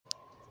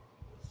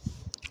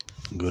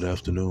Good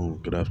afternoon.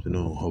 Good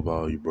afternoon. Hope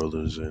all you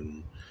brothers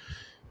and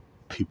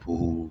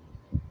people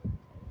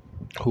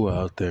who are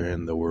out there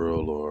in the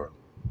world are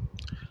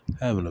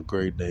having a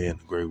great day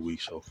and a great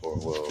week so far.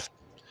 Well,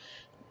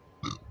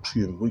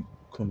 excuse me, week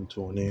coming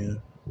to an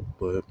end,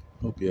 but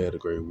hope you had a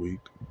great week.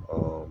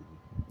 Um,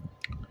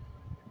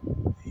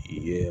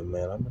 yeah,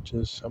 man, I'm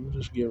just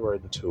get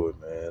right into it,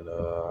 man.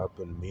 I've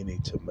been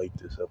meaning to make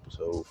this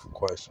episode for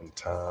quite some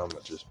time.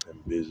 I've just been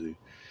busy.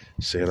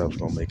 Said I was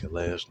gonna make it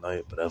last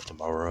night, but after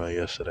my run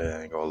yesterday,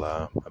 I ain't gonna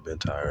lie, I've been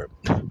tired.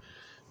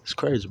 It's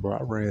crazy, bro.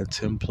 I ran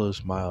 10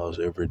 plus miles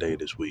every day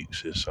this week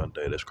since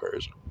Sunday. That's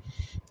crazy.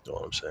 You know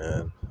what I'm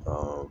saying?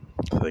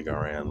 I think I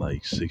ran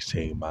like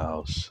 16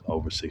 miles,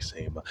 over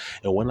 16 miles.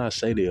 And when I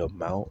say the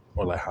amount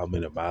or like how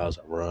many miles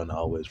I run, I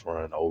always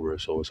run over.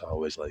 So it's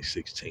always like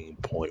 16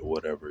 point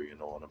whatever, you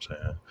know what I'm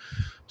saying?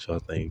 So I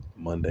think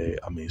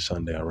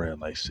Sunday I ran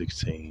like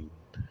 16.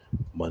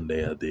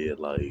 Monday I did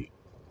like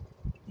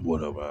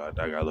whatever.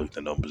 I gotta look at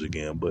the numbers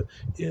again. But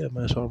yeah,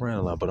 man, so I ran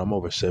a lot. But I'm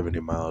over 70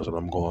 miles and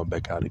I'm going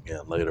back out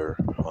again later.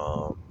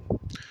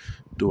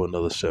 Do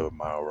another 7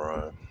 mile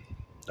run.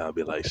 I'll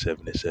be like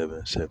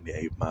 77,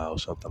 78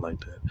 miles, something like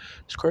that.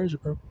 It's crazy,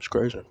 bro. It's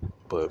crazy.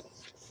 But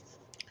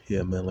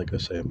yeah, man, like I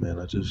said, man,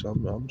 I'm just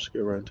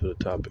get right into the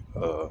topic.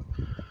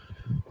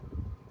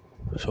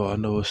 So I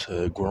know it's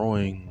a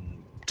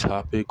growing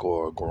topic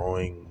or a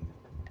growing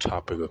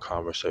topic of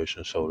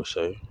conversation, so to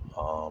say.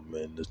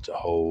 And it's the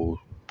whole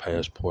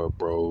passport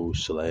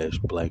bros slash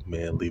black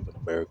man leaving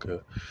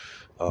America.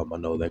 I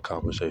know that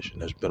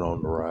conversation has been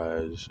on the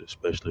rise,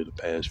 especially the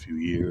past few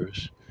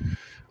years.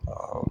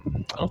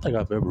 I don't think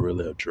I've ever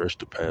really addressed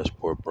the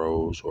passport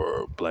bros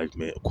or black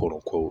men, quote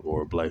unquote,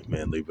 or black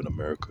man leaving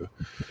America.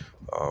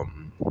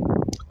 Um,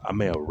 I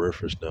may have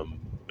referenced them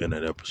in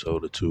an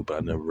episode or two, but I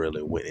never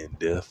really went in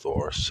depth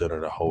or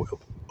centered like a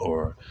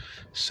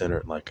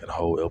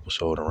whole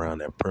episode around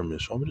that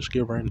premise. So I'm gonna just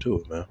get right into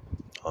it, man.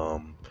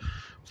 Um,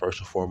 First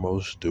and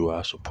foremost, do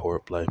I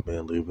support black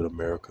men leaving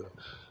America?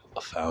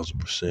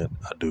 1,000%,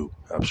 I do,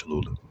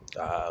 absolutely.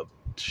 I,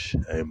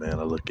 hey man,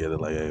 I look at it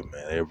like, hey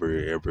man,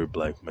 every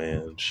black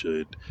man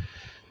should,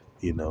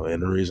 and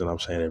the reason I'm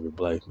saying every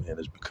black man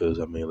is because,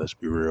 let's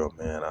be real,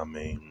 man.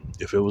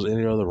 If it was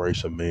any other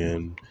race of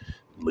men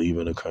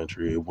leaving the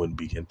country, it wouldn't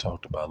be getting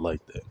talked about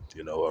like that.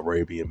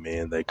 Arabian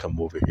men, they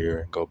come over here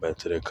and go back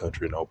to their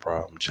country, no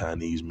problem.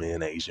 Chinese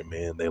men, Asian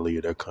men, they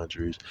leave their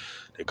countries,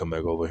 they come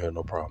back over here,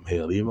 no problem.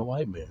 Hell, even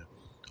white men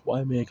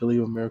can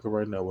leave America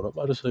right now. What I'm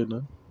about to say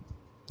nothing.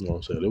 You know what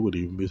I'm saying? It would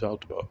even be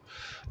talked about.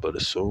 But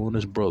as soon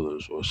as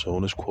brothers or as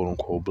soon as quote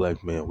unquote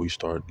black men, we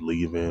start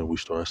leaving, we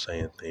start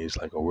saying things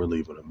like, oh, we're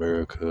leaving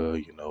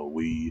America,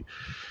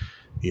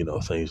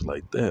 things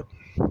like that.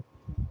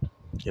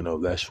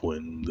 That's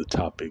when the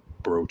topic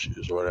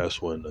broaches, or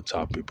that's when the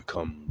topic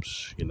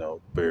becomes,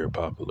 very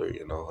popular,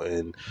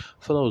 And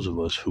for those of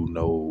us who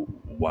know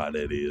why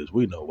that is,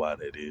 we know why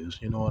that is.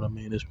 You know what I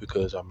mean? It's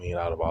because,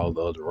 out of all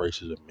the other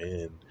races of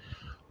men,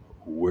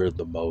 we're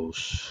the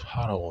most,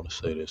 how do I want to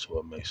say this so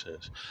it makes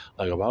sense?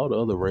 Like, of all the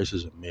other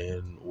races of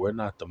men, we're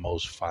not the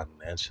most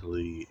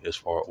financially,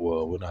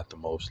 we're not the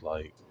most,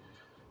 like,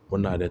 we're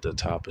not at the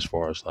top as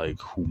far as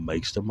like who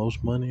makes the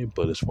most money,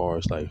 but as far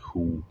as like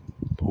who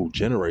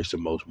generates the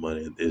most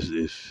money is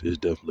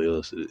definitely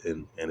us,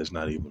 and it's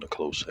not even a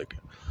close second.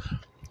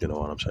 You know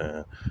what I'm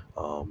saying?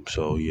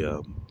 So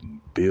yeah,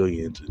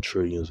 billions and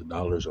trillions of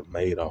dollars are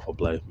made off of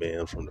black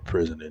men, from the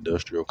prison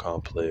industrial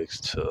complex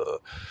to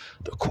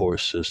the court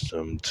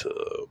system to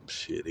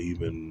shit,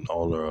 even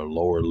on a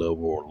lower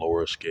level or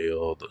lower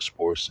scale, the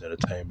sports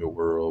entertainment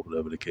world,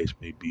 whatever the case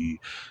may be,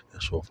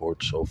 and so forth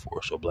and so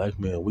forth. So black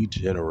men, we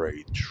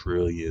generate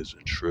trillions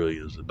and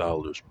trillions of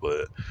dollars,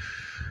 but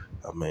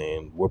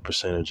what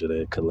percentage of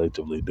that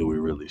collectively do we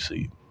really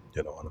see?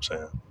 You know what I'm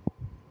saying?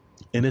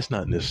 And it's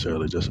not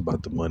necessarily just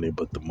about the money,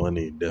 but the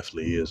money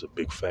definitely is a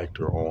big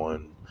factor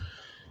on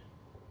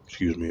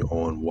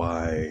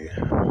why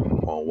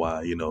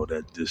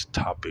that this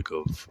topic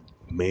of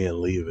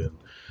man leaving,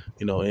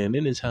 and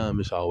anytime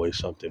it's always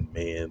something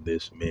man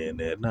this, man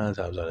that. 9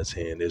 times out of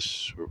 10,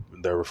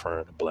 they're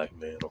referring to black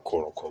men or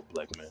quote unquote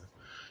black men.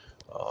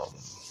 Um,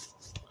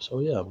 so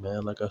yeah,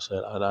 man, like I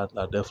said, I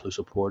definitely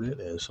support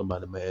it. And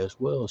somebody may ask,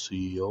 well,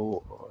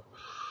 CEO or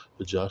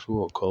the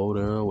Joshua or Cold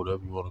Era,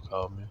 whatever you want to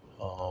call me.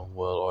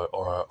 Well,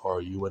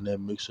 are you in that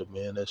mix of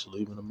men that's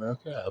leaving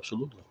America?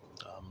 Absolutely.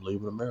 I'm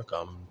leaving America.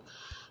 I'm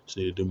just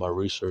need to do my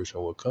research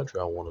on what country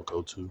I want to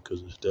go to,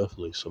 because there's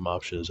definitely some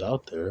options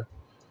out there.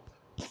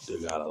 They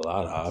got a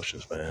lot of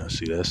options, man.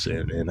 See, that's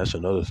it, and that's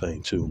another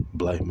thing too.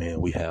 Black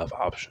men, we have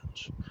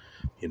options.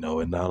 And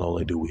not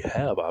only do we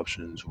have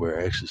options, we're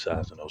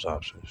exercising those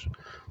options.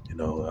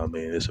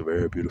 It's a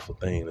very beautiful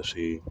thing to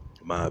see,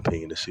 in my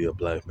opinion, to see a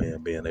black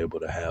man being able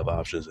to have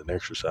options and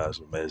exercise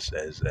them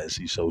as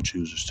he so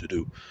chooses to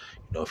do.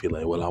 If you're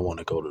like, well, I want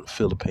to go to the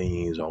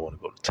Philippines, I want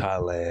to go to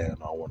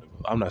Thailand, I want to go.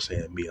 I'm not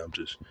saying me, I'm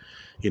just,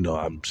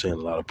 I'm saying a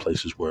lot of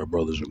places where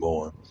brothers are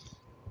going.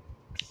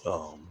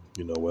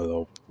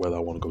 Whether I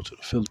want to go to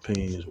the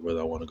Philippines, whether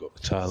I want to go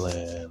to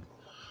Thailand,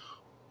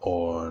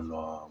 on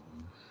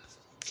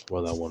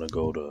whether I want to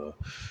go to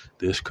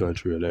this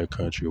country or that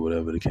country, or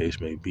whatever the case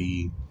may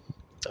be.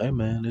 Hey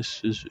man,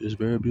 it's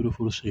very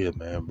beautiful to see it,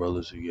 man.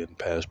 Brothers are getting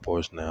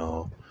passports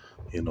now.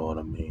 You know what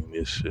I mean?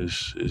 It's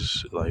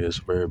like it's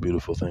a very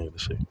beautiful thing to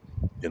see.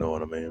 You know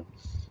what I mean?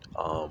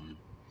 Um,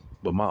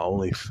 but my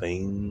only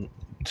thing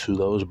to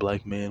those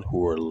black men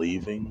who are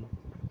leaving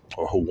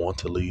or who want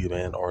to leave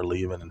and are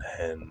leaving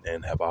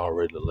and have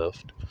already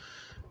left.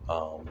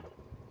 And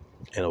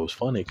it was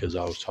funny because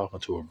I was talking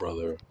to a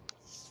brother.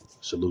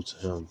 Salute to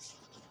him.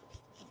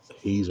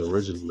 He's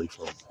originally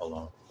from. Hold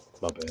on,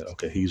 my bad.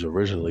 Okay, he's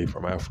originally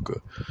from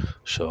Africa,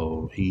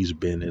 so he's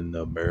been in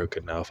America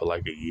now for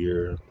like a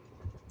year.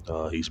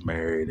 He's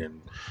married,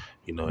 and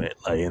like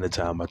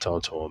anytime I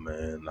talk to him,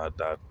 man,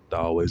 I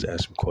always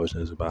ask him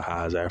questions about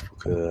how's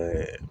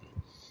Africa,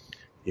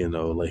 and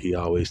like he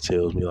always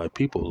tells me, like,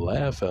 people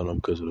laugh at him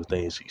because of the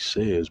things he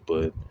says,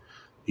 but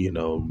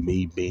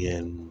me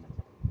being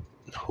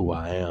who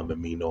I am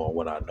and me knowing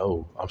what I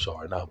know. I'm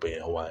sorry, not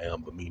being who I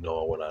am, but me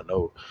knowing what I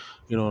know.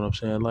 You know what I'm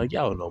saying? Like,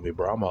 y'all know me,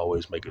 bro. I'm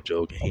always make a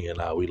joke, and he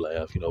and I, we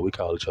laugh. We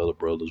call each other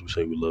brothers. We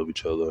say we love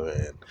each other,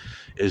 and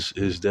it's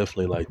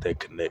definitely like that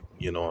connect.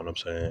 You know what I'm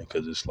saying?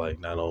 Because it's like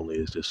not only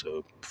is this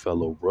a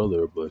fellow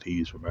brother, but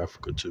he's from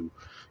Africa too.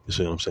 You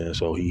see what I'm saying?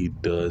 So he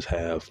does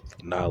have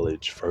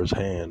knowledge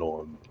firsthand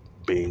on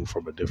being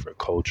from a different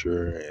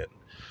culture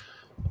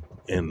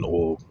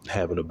or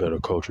having a better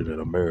culture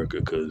than America,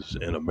 because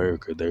in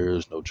America there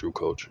is no true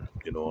culture.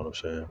 You know what I'm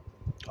saying?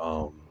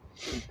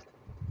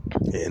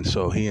 And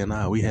so he and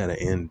I, we had an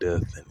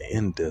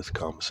in-depth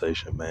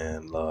conversation,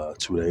 man,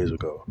 2 days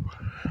ago,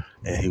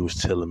 and he was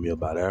telling me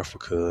about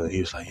Africa.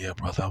 He was like, "Yeah,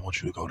 brother, I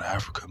want you to go to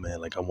Africa,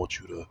 man. Like, I want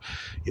you to,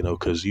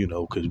 because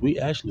we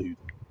actually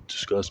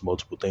discussed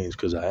multiple things.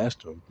 Because I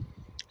asked him,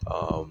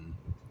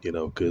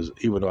 because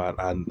even though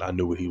I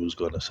knew what he was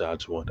going to say, I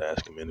just wanted to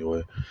ask him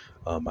anyway.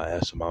 I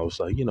asked him, I was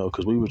like,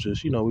 because we were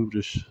just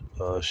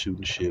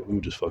shooting shit. We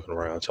were just fucking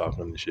around,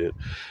 talking and shit.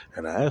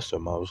 And I asked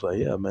him, I was like,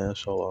 yeah, man,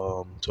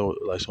 so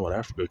in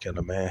Africa, can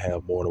a man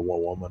have more than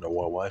one woman or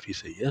one wife? He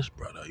said, yes,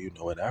 brother.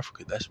 In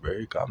Africa, that's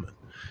very common.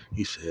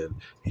 He's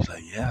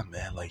like, yeah,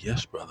 man, like,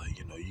 yes, brother.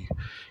 In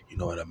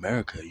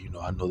America,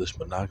 I know this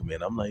monogamy.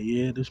 And I'm like,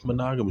 yeah, this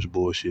monogamous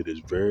bullshit is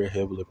very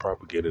heavily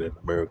propagated in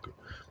America.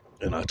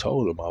 And I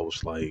told him, I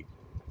was like,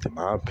 in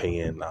my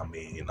opinion,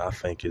 in my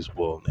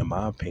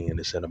opinion,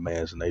 it's in a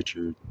man's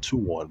nature to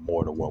want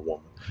more than one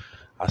woman.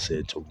 I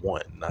said to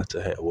want, not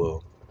to have,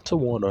 to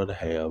one or to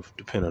have,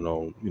 depending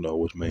on,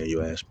 which man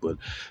you ask. But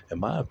in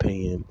my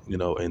opinion,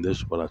 and this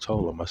is what I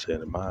told him, I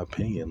said, in my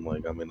opinion,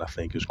 I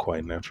think it's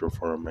quite natural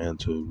for a man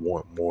to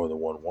want more than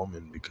one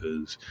woman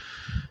because,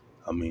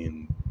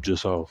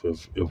 just off,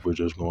 if we're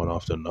just going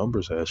off the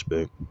numbers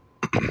aspect,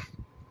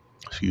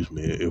 excuse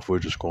me, if we're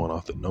just going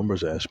off the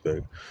numbers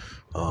aspect,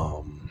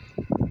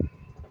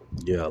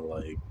 yeah,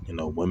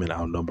 women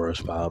outnumber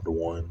us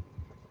 5-1.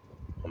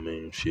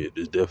 Shit,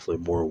 there's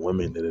definitely more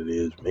women than it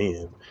is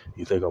men.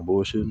 You think I'm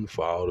bullshitting?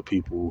 For all the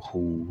people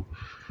who,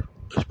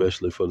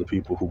 especially for the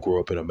people who grow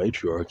up in a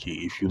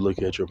matriarchy, if you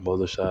look at your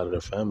mother's side of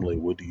the family,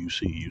 what do you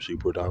see? You see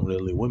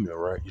predominantly women,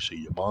 right? You see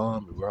your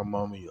mom, your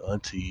grandmama, your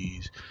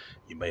aunties.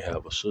 You may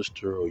have a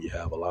sister, or you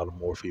have a lot of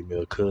more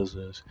female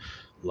cousins.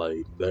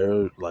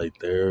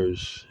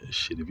 There's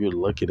shit. If you're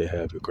lucky to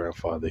have your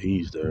grandfather,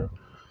 he's there.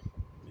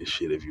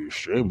 Shit, if you're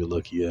extremely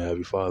lucky, you have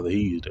your father,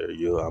 he's there.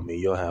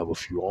 You'll have a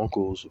few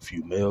uncles, a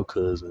few male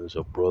cousins,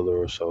 a brother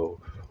or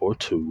so, or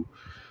two.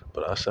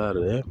 But outside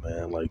of that,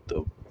 man, like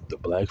the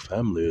black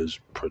family is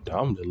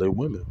predominantly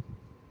women.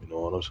 You know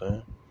what I'm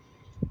saying?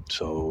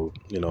 So,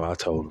 I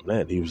told him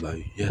that. He was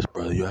like, yes,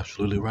 brother, you're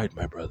absolutely right,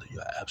 my brother.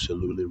 You're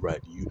absolutely right.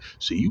 You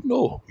see,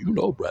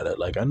 brother.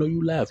 Like, I know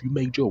you laugh, you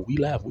make joke, we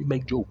laugh, we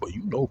make joke, but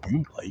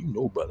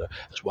brother.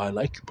 That's why I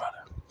like you, brother.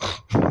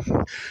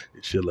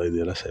 Shit like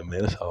that. I said,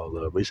 man, that's all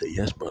love. But he said,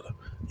 yes, brother,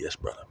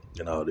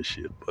 and all this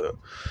shit. But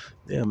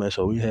yeah, man.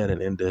 So we had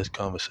an in-depth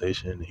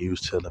conversation. He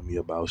was telling me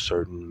about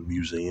certain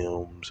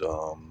museums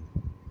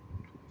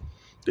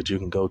that you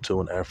can go to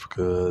in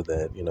Africa.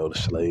 That the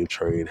slave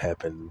trade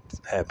happened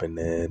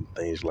then,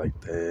 things like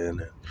that.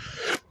 And,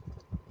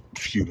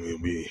 excuse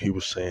me. He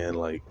was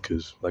saying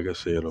because like I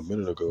said a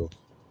minute ago.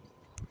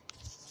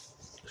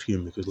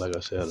 He's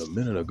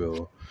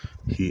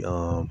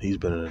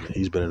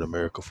been in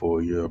America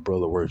for a year.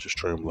 Brother works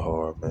extremely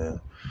hard,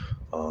 man.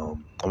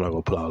 I'm not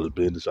gonna put all his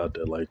business out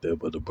there like that,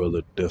 but the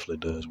brother definitely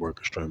does work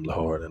extremely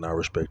hard, and I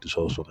respect his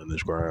hustle and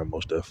his grind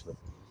most definitely.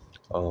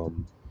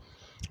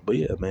 But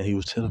yeah, man, he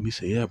was telling me, he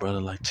said, yeah, brother,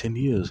 like 10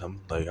 years,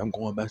 I'm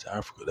going back to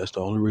Africa. That's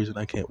the only reason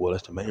I came. Well,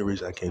 that's the main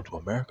reason I came to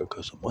America,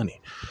 because of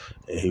money.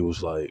 And he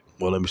was like,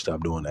 well, let me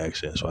stop doing the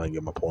accent so I can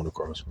get my point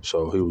across.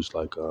 So he was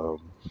like,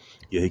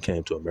 yeah, he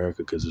came to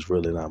America because it's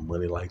really not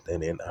money like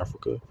that in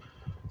Africa.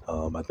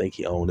 I think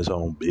he owned his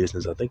own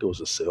business. I think it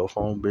was a cell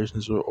phone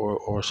business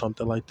or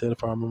something like that,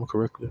 if I remember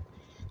correctly.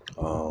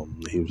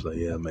 He was like,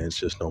 yeah, man, it's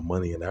just no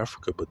money in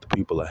Africa, but the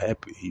people are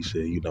happy. He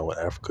said, in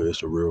Africa,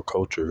 it's a real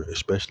culture,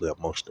 especially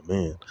amongst the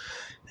men.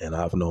 And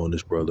I've known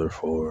this brother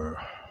for,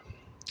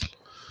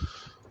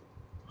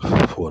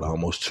 what,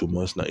 almost 2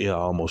 months now. Yeah,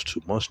 almost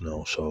 2 months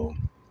now.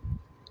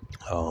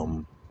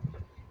 Um,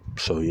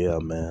 so yeah,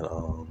 man.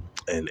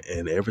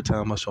 And every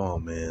time I saw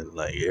him, man,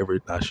 like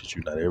I shit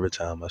you not, every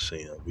time I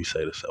see him, we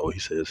say the same. He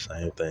said the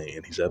same thing,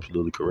 and he's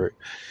absolutely correct.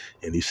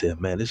 And he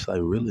said, man, it's like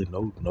really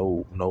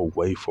no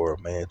way for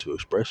a man to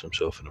express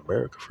himself in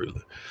America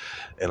freely.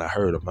 And I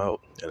heard him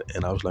out,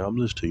 and I was like, I'm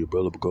listening to you,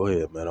 brother, but go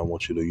ahead, man. I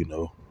want you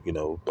to,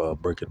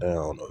 break it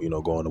down,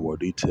 or, go into more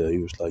detail. He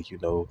was like,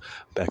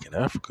 back in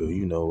Africa, I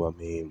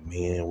mean,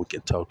 men, we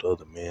can talk to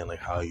other men, like,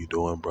 how you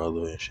doing,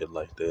 brother, and shit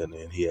like that. And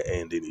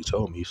then he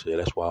told me, he said,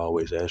 that's why I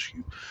always ask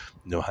you,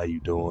 how you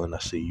doing? I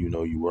see,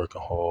 you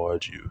working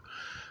hard, you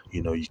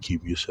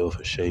keep yourself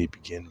in shape,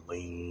 you're getting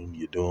lean,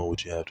 you're doing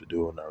what you have to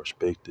do, and I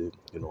respect it.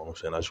 You know what I'm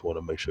saying? I just want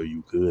to make sure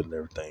you good and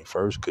everything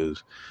first,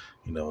 because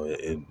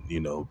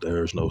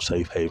there's no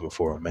safe haven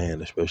for a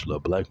man, especially a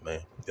black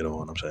man. You know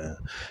what I'm saying?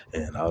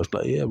 And I was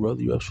like, yeah,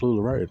 brother, you're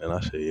absolutely right. And I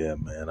said, yeah,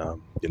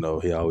 man,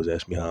 he always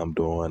asks me how I'm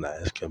doing. I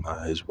ask him how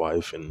his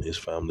wife and his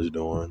family's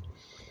doing,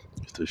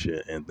 the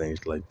shit and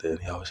things like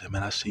that. He always said,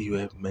 man, I see you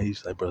every man.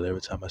 He's like, brother,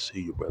 every time I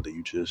see you, brother,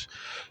 you just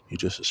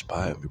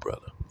inspire me,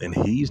 brother. And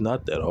he's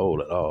not that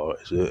old at all.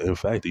 In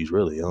fact, he's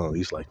really young.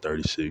 He's like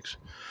 36.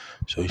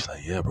 So he's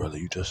like, yeah, brother,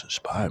 you just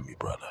inspire me,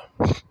 brother.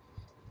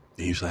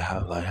 He's like,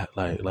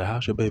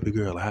 how's your baby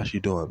girl? Like, how's she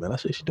doing, man? I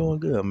said, she's doing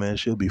good, man.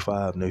 She'll be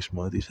 5 next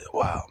month. He said,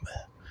 wow,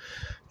 man.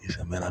 He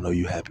said, man, I know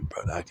you happy,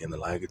 brother. I can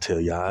tell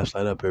your eyes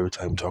light up every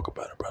time you talk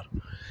about it, brother.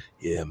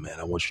 Yeah, man,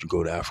 I want you to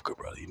go to Africa,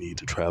 brother. You need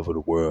to travel the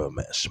world,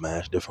 man.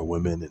 Smash different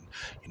women and,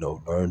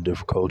 learn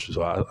different cultures.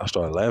 So I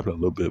started laughing a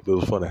little bit, but it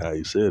was funny how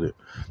he said it.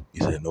 He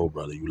said, no,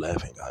 brother, you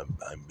laughing.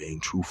 I'm being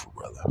truthful,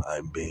 brother.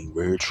 I'm being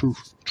very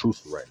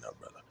truthful right now,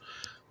 brother.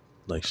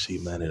 Like, see,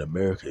 man, in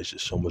America, it's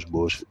just so much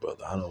bullshit,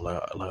 brother. I don't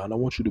I don't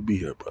want you to be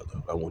here,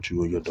 brother. I want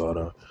you and your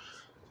daughter,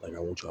 I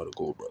want y'all to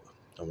go, brother.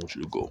 I want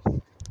you to go.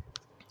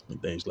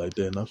 And things like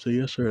that. And I said,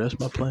 yes, sir, that's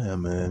my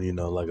plan, man.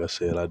 Like I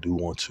said, I do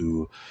want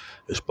to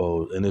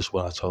expose, and this is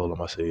what I told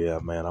him. I said, yeah,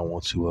 man, I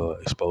want to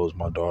expose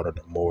my daughter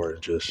to more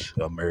than just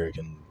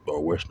American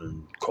or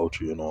Western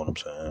culture, you know what I'm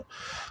saying?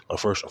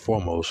 First and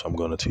foremost, I'm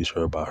going to teach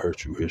her about her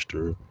true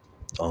history.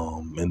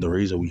 And the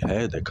reason we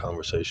had that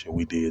conversation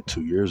we did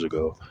 2 years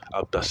ago,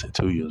 I said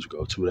 2 years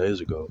ago, 2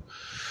 days ago,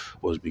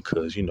 was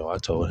because, I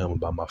told him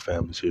about my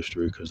family's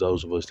history, because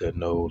those of us that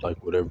know,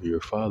 like, whatever your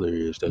father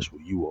is, that's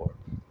what you are.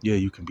 Yeah,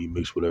 you can be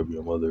mixed with whatever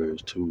your mother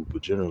is too,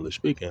 but generally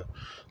speaking,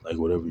 like,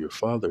 whatever your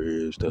father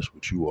is, that's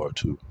what you are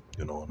too.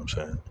 You know what I'm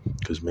saying?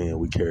 Because, man,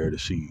 we carry the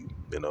seed,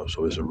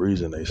 so it's a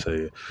reason they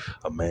say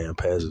a man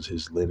passes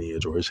his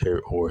lineage or his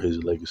hair or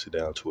his legacy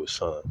down to his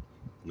son.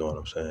 You know what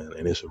I'm saying?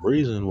 And it's a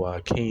reason why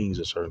kings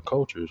in certain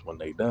cultures, when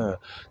they die,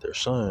 their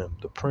son,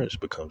 the prince,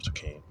 becomes the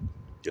king.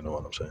 You know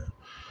what I'm saying?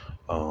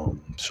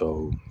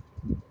 So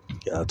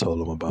yeah, I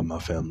told him about my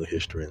family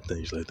history and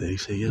things like that. He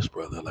said, yes,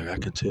 brother, like, I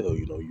can tell,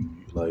 yeah,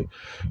 like,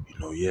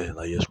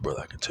 yes,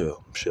 brother, I can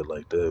tell, shit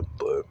like that.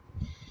 But,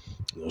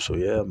 so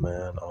yeah,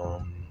 man,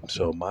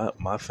 so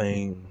my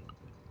thing,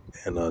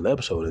 and the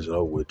episode isn't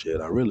over with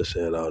yet. I really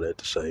said all that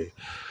to say,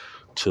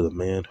 to the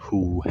men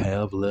who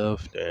have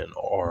left and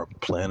are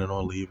planning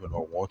on leaving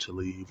or want to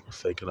leave or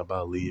thinking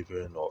about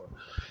leaving or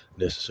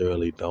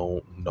necessarily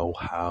don't know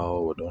how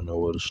or don't know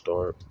where to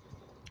start.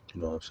 You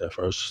know what I'm saying?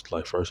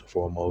 First and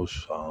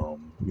foremost,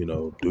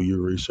 do your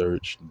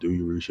research.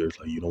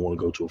 Like, you don't want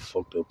to go to a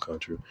fucked up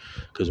country,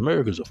 because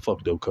America's a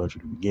fucked up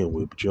country to begin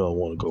with, but you don't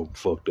want to go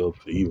fucked up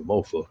to even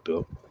more fucked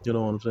up. You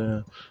know what I'm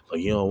saying?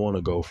 Like, you don't want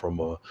to go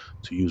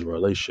to use a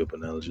relationship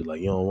analogy, like,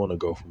 you don't want to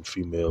go from a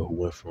female who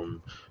went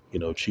from,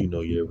 cheating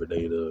on you every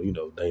day to,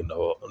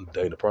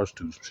 dating a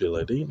prostitute, shit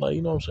like that. Like,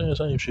 you know what I'm saying?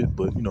 Same shit,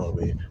 but you know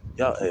what I mean?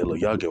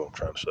 Y'all get what I'm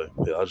trying to say.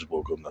 Yeah, I just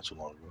woke up not too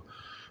long ago.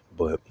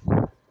 But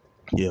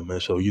yeah,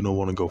 man, so you don't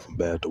want to go from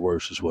bad to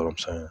worse is what I'm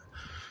saying.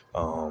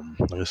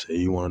 Like I said,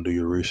 you want to do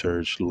your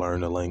research,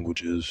 learn the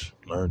languages,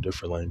 learn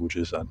different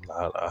languages. I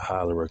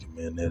highly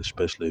recommend that,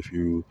 especially if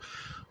you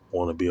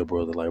want to be a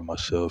brother like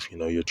myself.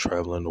 You're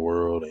traveling the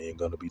world, and you're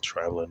going to be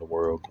traveling the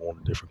world, going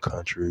to different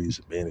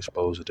countries, being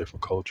exposed to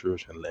different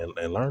cultures, and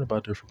learn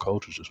about different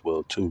cultures as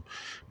well, too.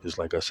 Because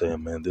like I said,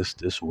 man,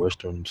 this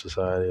Western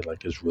society,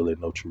 like, it's really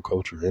no true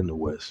culture in the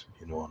West.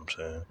 You know what I'm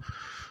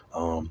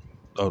saying?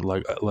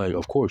 Like,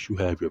 of course, you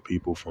have your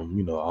people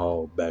from,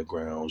 all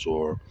backgrounds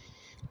or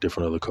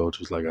different other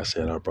cultures. Like I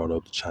said, I brought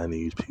up the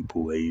Chinese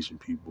people, Asian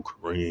people,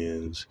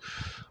 Koreans,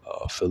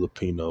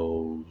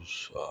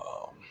 Filipinos,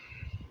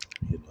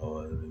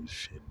 and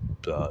shit,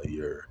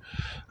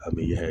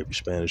 you have your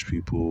Spanish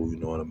people, you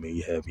know what I mean?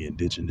 You have your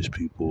indigenous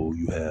people,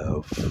 you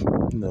have,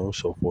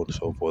 so forth and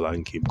so forth. I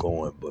can keep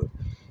going, but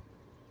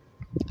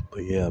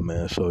yeah,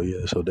 man. So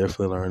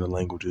definitely learn the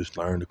languages,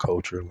 learn the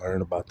culture,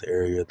 learn about the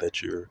area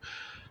that you're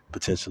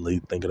potentially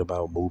thinking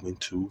about moving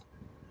to.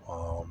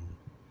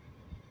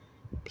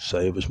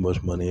 Save as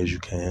much money as you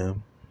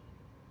can,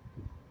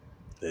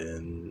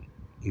 and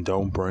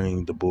don't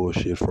bring the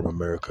bullshit from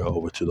America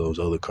over to those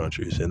other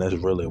countries. And that's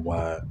really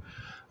why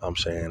I'm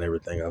saying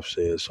everything I've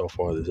said so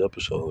far this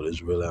episode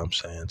is really, I'm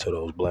saying to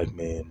those black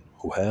men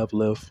who have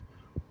left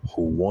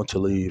who want to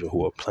leave or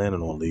who are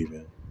planning on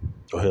leaving,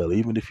 or hell,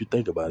 even if you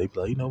think about it, be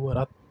like, you know what,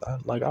 I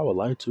would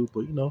like to,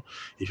 but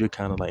if you're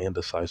kind of like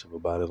indecisive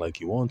about it, like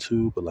you want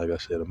to, but like I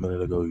said a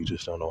minute ago, you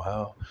just don't know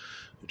how.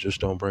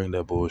 Just don't bring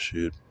that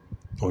bullshit,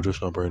 or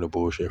just don't bring the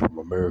bullshit from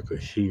America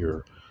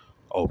here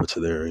over to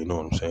there. You know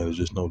what I'm saying? It's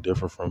just no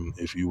different from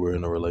if you were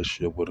in a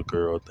relationship with a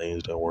girl,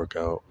 things didn't work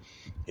out.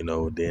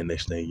 Then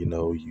next thing you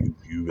know, you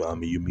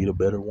meet a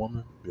better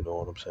woman, you know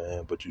what I'm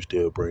saying? But you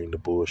still bring the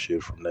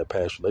bullshit from that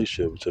past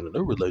relationship to the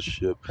new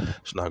relationship,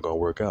 it's not gonna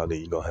work out, then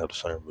you're gonna have the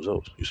same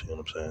results. You see what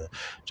I'm saying?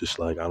 Just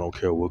like I don't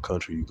care what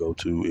country you go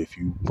to, if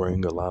you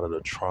bring a lot of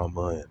the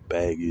trauma and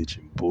baggage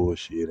and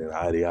bullshit and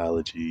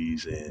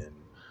ideologies and,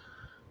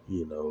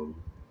 you know,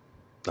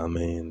 I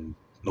mean,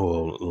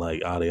 or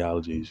like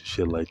ideologies,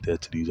 shit like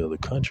that to these other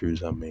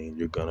countries, I mean,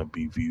 you're gonna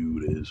be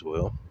viewed as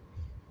well.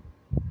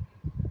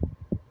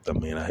 I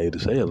mean, I hate to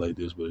say it like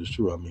this, but it's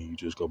true. I mean, you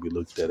just gonna be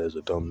looked at as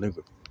a dumb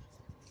nigga.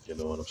 You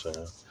know what I'm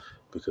saying?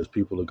 Because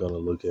people are gonna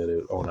look at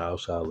it on the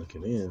outside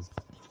looking in.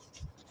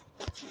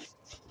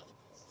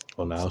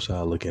 On the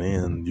outside looking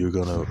in, you're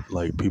gonna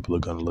like people are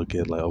gonna look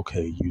at like,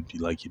 okay, you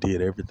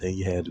did everything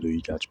you had to do.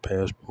 You got your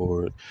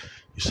passport,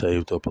 you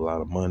saved up a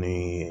lot of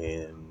money,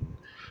 and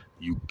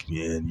you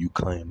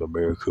claimed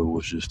America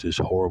was just this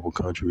horrible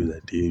country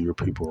that did your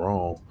people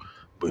wrong.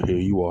 But here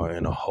you are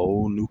in a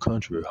whole new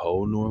country, a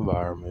whole new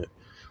environment.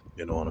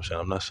 You know what I'm saying?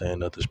 I'm not saying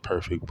nothing's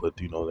perfect, but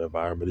the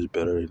environment is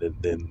better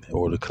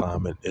or the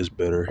climate is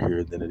better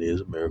here than it is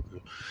America.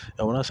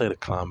 And when I say the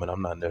climate,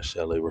 I'm not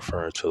necessarily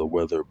referring to the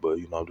weather, but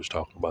I'm just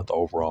talking about the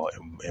overall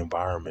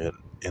environment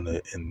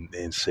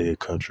in said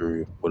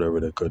country,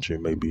 whatever that country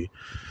may be.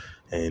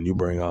 And you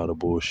bring all the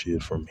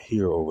bullshit from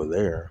here over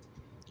there,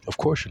 of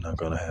course you're not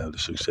gonna have the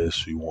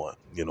success you want.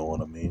 You know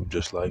what I mean?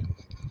 Just like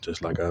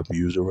I've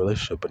used a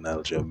relationship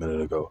analogy a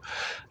minute ago.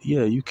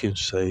 Yeah, you can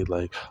say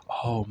like,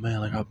 oh man,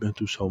 like I've been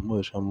through so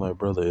much. I'm like,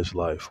 brother, it's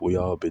life. We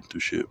all been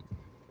through shit.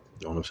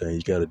 You know what I'm saying?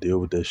 You gotta deal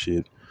with that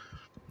shit.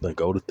 Like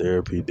go to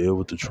therapy, deal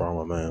with the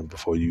trauma, man,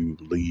 before you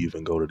leave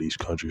and go to these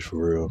countries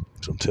for real.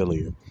 So I'm telling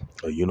you,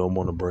 like, you don't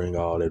want to bring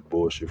all that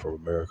bullshit from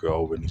America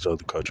over in these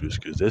other countries,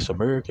 because this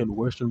American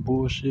Western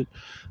bullshit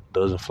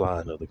doesn't fly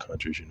in other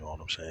countries, you know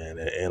what I'm saying?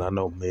 And I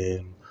know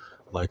men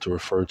like to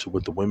refer to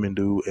what the women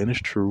do, and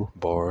it's true,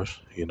 bars,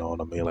 you know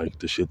what I mean? Like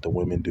the shit the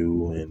women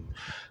do and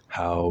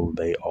how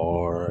they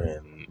are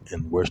and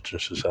in Western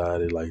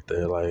society, like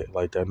they're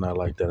like they're not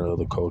like that in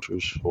other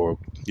cultures, or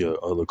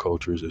other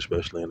cultures,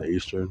 especially in the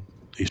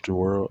Eastern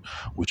world,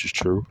 which is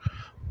true.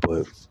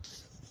 But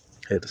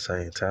at the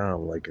same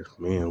time, like if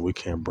men, we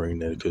can't bring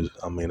that, because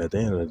I mean, at the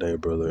end of the day,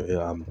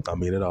 brother, I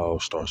mean, it all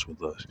starts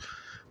with us.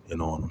 You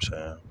know what I'm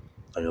saying?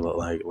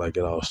 Like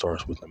it all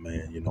starts with the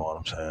man. You know what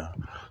I'm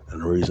saying?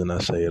 And the reason I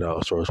say it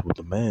all starts with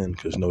the man,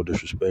 because no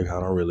disrespect, I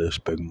don't really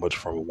expect much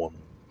from a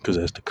woman. Because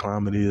as the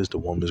climate is, the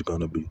woman's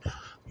gonna be.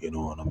 You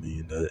know what I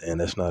mean? And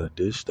that's not a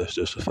diss. That's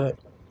just a fact.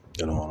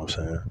 You know what I'm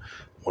saying?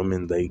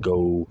 Women, they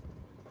go.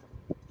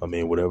 I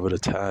mean, whatever the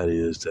tide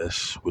is,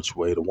 that's which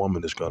way the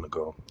woman is gonna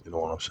go. You know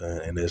what I'm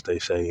saying? And as they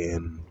say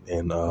in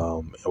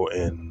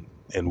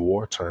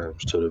war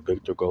terms, to the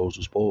victor goes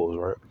the spoils,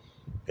 right?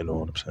 You know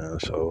what I'm saying?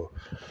 So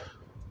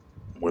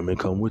women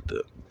come with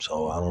it.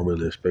 So I don't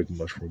really expect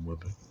much from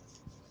women,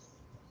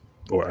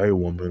 or a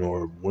woman,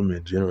 or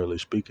women generally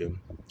speaking.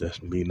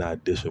 That's me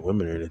not dissing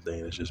women or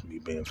anything. It's just me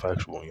being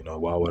factual.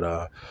 Why would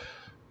I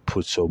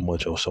put so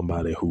much on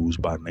somebody who's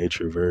by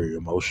nature very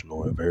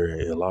emotional and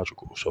very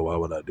illogical? So why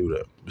would I do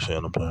that? You see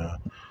what I'm saying?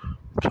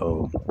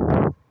 So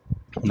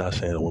I'm not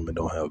saying that women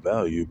don't have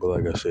value, but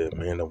like I said,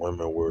 men and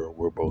women,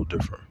 we're both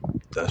different.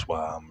 That's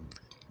why I'm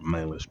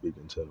mainly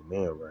speaking to the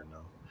men right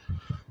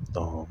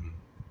now.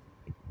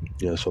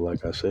 Yeah, so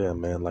like I said,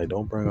 man, like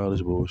don't bring all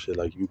this bullshit.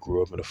 Like you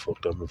grew up in a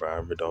fucked up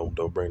environment.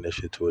 Don't bring that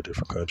shit to a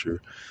different country.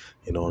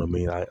 You know what I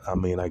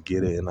mean? I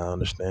get it and I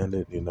understand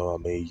it. I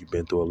mean, you've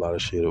been through a lot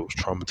of shit. It was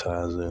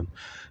traumatizing.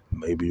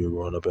 Maybe you're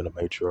growing up in a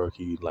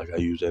matriarchy, like I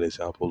used that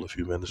example a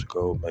few minutes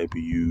ago.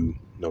 Maybe you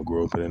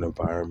grew up in an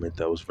environment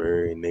that was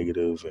very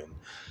negative and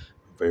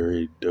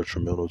very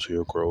detrimental to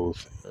your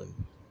growth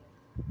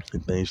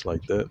and things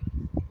like that.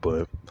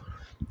 But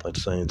at the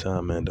same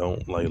time, man,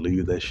 don't like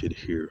leave that shit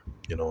here.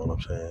 You know what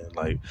I'm saying?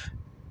 Like,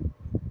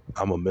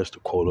 I'm gonna mess the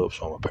quote up,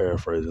 so I'm gonna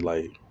paraphrase it.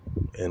 Like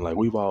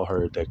we've all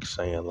heard that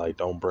saying, like,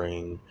 don't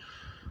bring,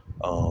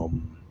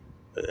 um,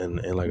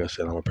 and like I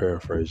said, I'm gonna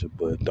paraphrase it,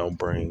 but don't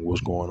bring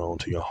what's going on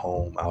to your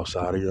home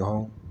outside of your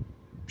home.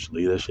 Just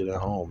leave that shit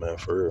at home, man,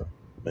 for real.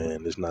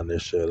 Man, it's not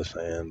necessarily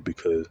saying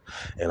because,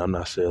 and I'm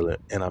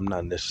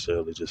not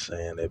necessarily just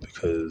saying that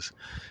because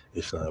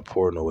it's not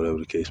important or whatever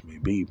the case may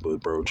be.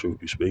 But bro,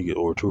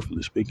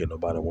 truthfully speaking,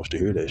 nobody wants to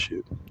hear that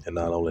shit. And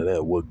not only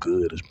that, what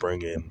good is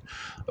bringing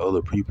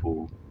other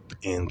people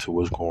into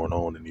what's going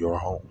on in your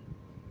home?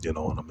 You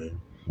know what I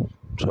mean?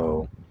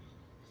 So,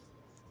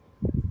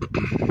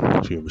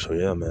 excuse me. So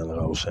yeah, man, like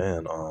I was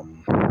saying,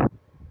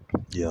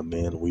 yeah,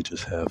 man, we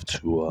just have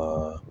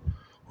to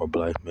or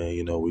black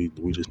man,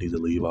 we just need to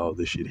leave all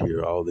this shit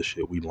here, all this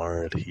shit we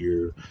learned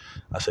here.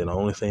 I say the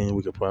only thing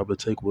we could probably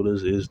take with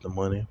us is the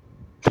money.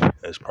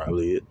 That's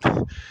probably it.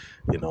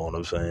 You know what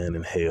I'm saying?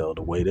 And hell,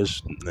 the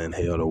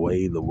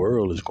way the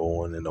world is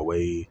going, and the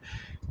way,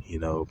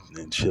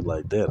 and shit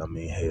like that. I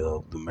mean,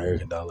 hell, the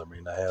American dollar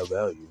may not have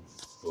value.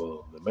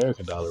 Well, the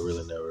American dollar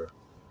really never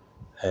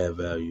had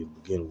value to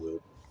begin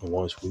with.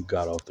 Once we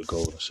got off the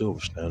gold and silver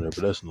standard,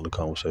 but that's another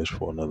conversation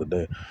for another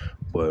day.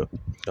 But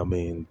I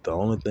mean, the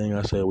only thing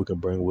I say we can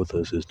bring with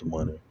us is the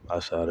money.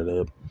 Outside of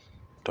that,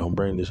 don't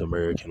bring this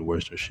American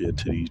Western shit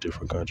to these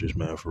different countries,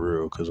 man, for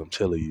real. Because I'm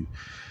telling you,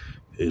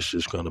 it's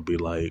just gonna be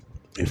like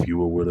if you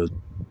were with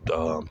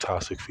a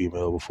toxic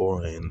female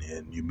before, and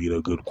you meet a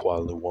good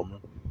quality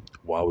woman.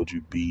 Why would you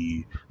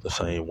be the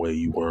same way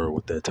you were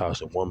with that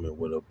toxic woman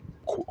with a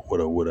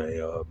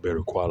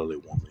better quality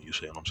woman? You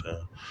see what I'm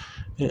saying?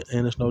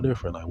 And it's no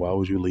different. Like, why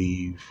would you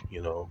leave?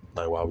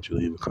 Like, why would you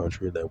leave a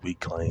country that we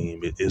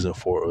claim it isn't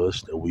for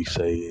us? That we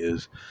say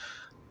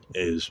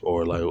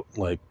or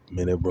like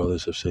many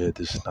brothers have said,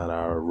 this is not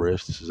our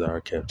rest, this is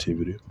our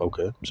captivity.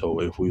 Okay, so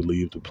if we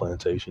leave the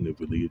plantation, if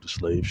we leave the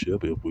slave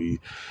ship, if we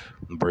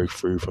break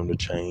free from the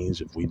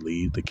chains, if we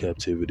leave the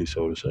captivity,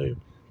 so to say,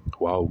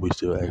 why would we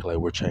still act like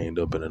we're chained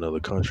up in another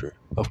country?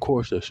 Of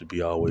course, there should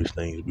be always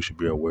things we should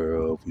be aware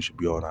of. We should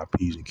be on our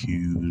P's and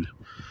Q's.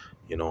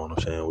 You know what I'm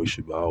saying? We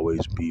should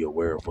always be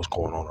aware of what's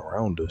going on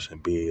around us,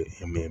 and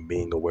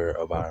being aware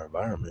of our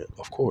environment.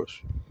 Of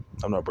course,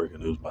 I'm not breaking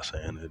news by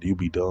saying that. You'd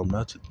be dumb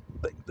not to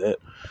think that.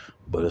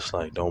 But it's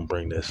like, don't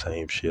bring that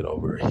same shit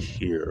over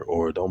here,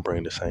 or don't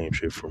bring the same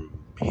shit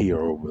from here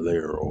over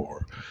there,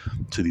 or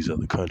to these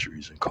other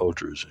countries and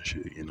cultures and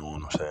shit. You know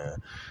what I'm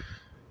saying?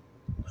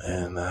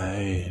 And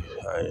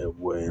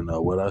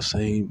what I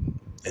say,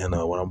 and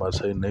what I'm about to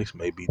say next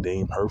may be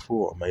deemed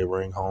hurtful, or may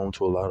ring home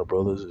to a lot of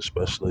brothers,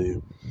 especially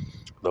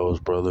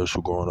those brothers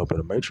who growing up in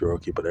a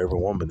matriarchy. But every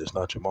woman is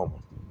not your mama.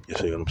 You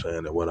see what I'm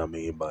saying? And what I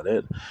mean by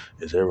that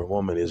is every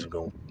woman isn't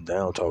gonna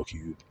down talk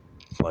you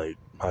like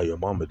how your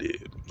mama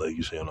did. Like,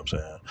 you see what I'm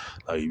saying?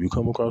 Like, if you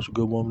come across a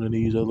good woman in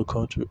these other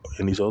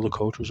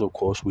cultures, of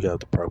course we have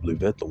to properly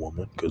vet the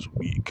woman, because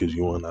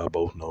you and I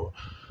both know,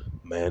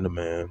 man to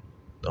man,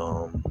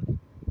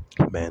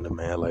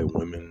 like,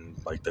 women,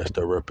 like, that's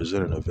their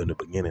representative in the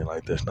beginning.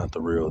 Like, that's not the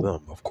real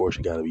them. Of course,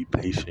 you got to be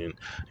patient,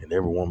 and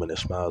every woman that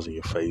smiles in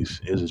your face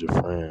is your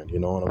friend. You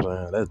know what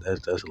I'm saying?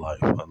 That's life.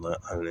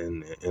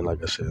 And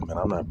like I said, man,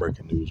 I'm not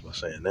breaking news by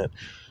saying that,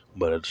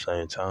 but at the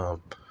same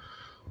time,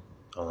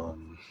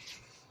 um,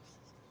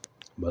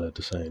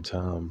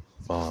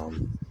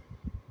 um,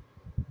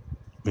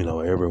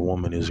 every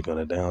woman is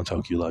gonna down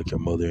talk you like your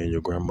mother and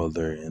your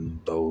grandmother in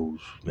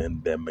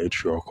that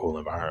matriarchal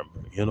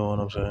environment. You know what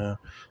I'm saying?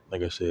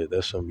 Like I said,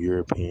 that's some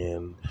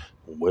European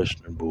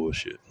Western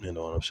bullshit. You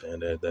know what I'm saying?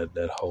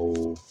 That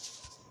whole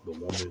the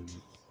woman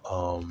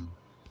um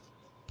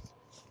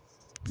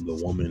the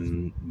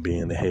woman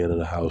being the head of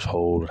the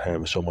household and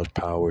having so much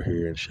power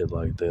here and shit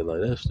like that.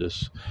 Like, that's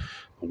just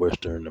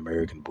Western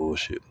American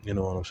bullshit. You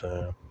know what I'm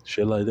saying?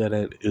 Shit like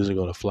that isn't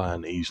gonna fly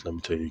in the East. Let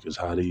me tell you, because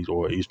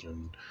or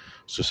Eastern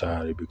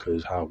society,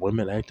 because how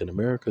women act in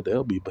America,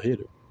 they'll be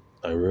beheaded.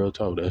 Like, real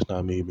talk. That's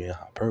not me being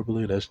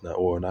hyperbole. That's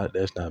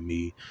not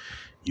me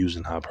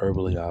using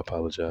hyperbole. I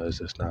apologize.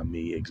 That's not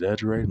me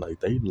exaggerating. Like,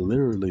 they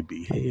literally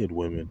behead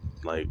women.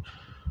 Like,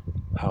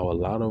 how a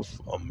lot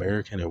of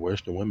American and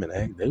Western women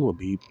act, they will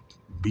be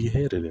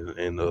beheaded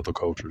in other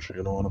cultures.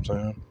 You know what I'm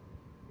saying?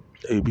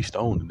 They'd be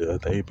stoned to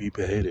death. They'd be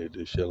beheaded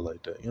and shit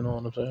like that. You know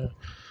what I'm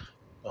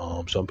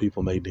saying? Some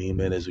people may deem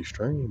that as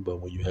extreme, but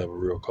when you have a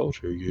real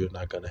culture, you're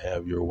not going to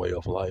have your way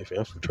of life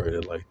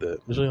infiltrated like that.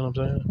 You see what I'm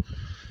saying?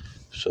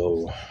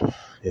 So,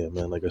 yeah,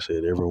 man, like I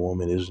said, every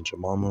woman isn't your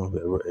mama.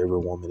 Every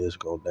woman is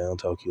going to down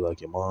talk you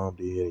like your mom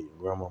did, and your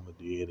grandmama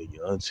did, and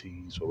your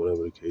aunties, or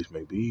whatever the case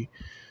may be.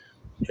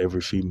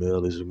 Every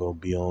female isn't going to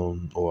be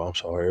on, or I'm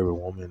sorry, every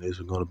woman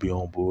isn't going to be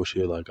on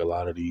bullshit like a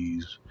lot of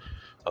these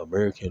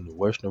American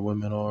Western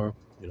women are.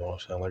 You know what I'm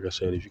saying? Like I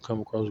said, if you come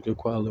across a good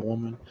quality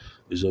woman,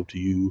 it's up to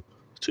you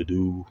to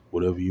do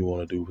whatever you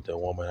want to do with that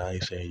woman. I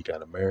ain't saying you got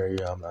to marry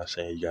her. I'm not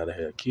saying you got to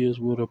have kids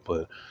with her.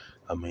 But,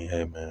 I mean,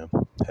 hey, man,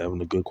 having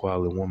a good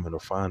quality woman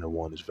or finding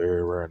one is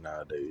very rare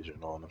nowadays. You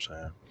know what I'm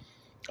saying?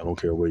 I don't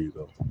care where you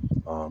go.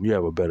 You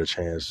have a better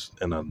chance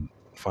in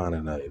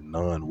finding a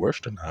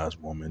non-westernized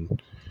woman,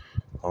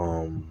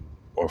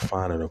 or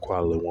finding a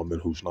quality woman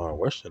who's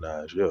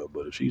non-westernized, yeah.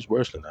 But if she's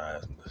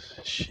westernized,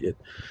 shit,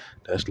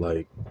 that's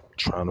like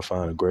trying to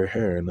find a gray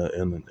hair in a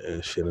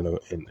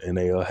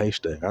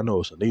haystack. I know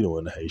it's a needle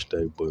in a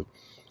haystack, but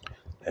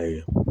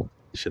hey,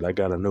 shit, I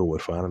got a new one.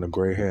 Finding a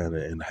gray hair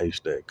in a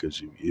haystack,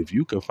 because if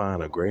you can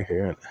find a gray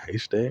hair in a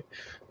haystack,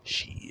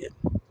 shit.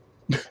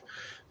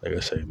 Like I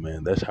say,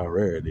 man, that's how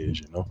rare it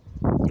is,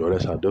 or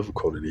that's how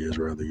difficult it is,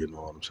 rather. You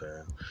know what I'm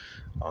saying?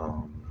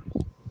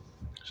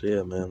 So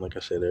yeah, man, like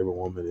I said, every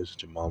woman is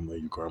your mama,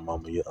 your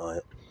grandmama, your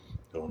aunt.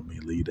 You know what I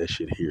mean? Leave that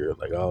shit here.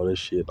 Like, all this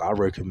shit, I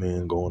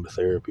recommend going to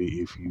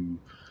therapy if you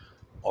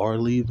are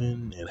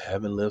leaving and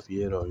haven't left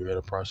yet, or you're in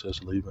the process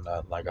of leaving,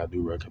 I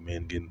do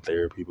recommend getting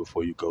therapy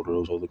before you go to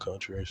those other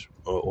countries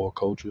or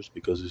cultures,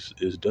 because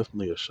it's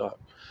definitely a shock.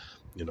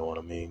 You know what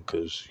I mean?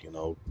 Because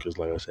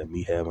like I said,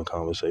 me having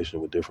conversation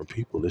with different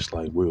people, it's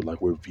like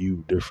we're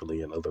viewed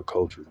differently in other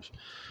cultures.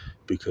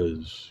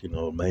 Because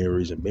main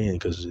reason being,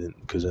 because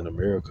in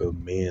America,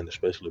 men,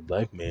 especially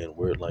black men,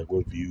 we're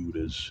viewed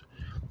as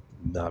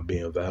not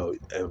being valued,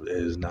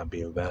 as not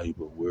being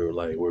valuable.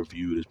 We're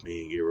viewed as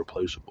being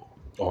irreplaceable.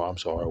 Oh, I'm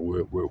sorry.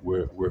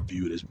 We're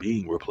viewed as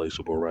being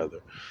replaceable, rather.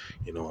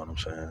 You know what I'm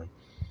saying?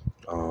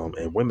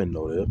 And women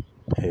know that.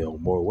 Hell,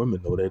 more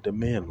women know that than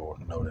men know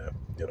that.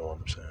 You know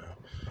what I'm saying?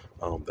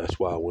 That's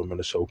why women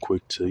are so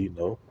quick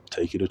to,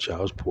 take you to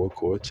child support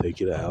court, take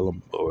you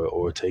to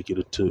or take you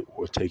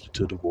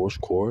to divorce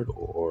court,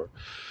 or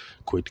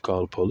quick to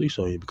call the police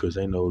on you, because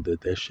they know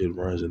that shit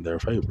runs in their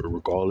favor,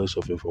 regardless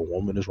of if a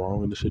woman is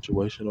wrong in the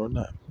situation or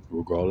not.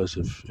 Regardless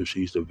if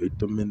she's the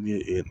victim in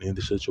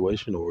the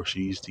situation, or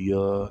she's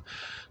the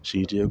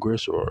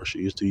aggressor, or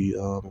she's the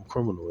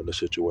criminal in the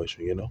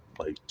situation.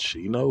 Like,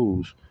 she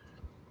knows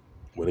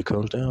when it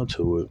comes down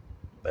to it,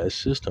 that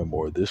system,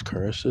 or this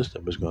current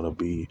system, is going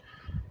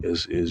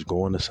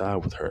to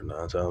side with her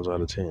 9 times out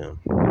of 10.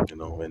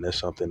 And that's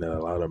something that a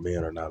lot of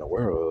men are not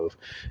aware of,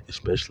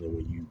 especially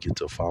when you get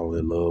to fall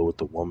in love with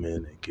the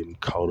woman and getting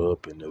caught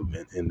up in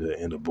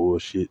the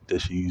bullshit that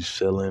she's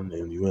selling,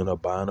 and you end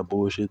up buying the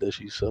bullshit that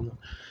she's selling.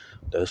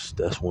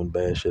 That's when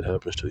bad shit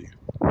happens to you.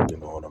 You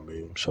know what I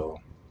mean? So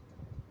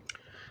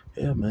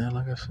yeah, man.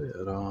 Like I said,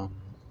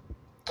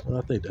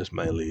 I think that's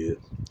mainly it.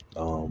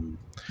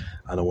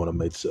 I don't want to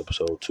make this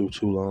episode too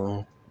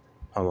long.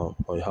 How long?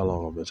 Wait, how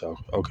long have I been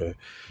talking? Okay.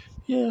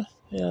 Yeah,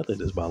 I think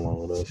that's about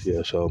long enough.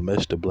 Yeah, so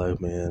message the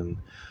black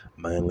man,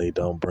 mainly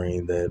don't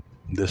bring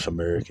this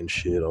American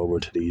shit over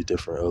to these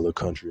different other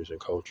countries and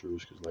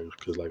cultures,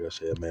 because like I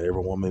said, man,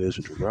 every woman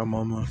isn't your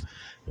grandmama,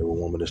 every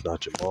woman is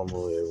not your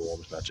mama, every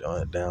woman's not your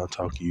aunt down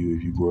talk to you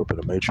if you grew up in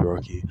a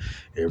matriarchy,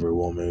 every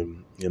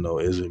woman,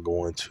 isn't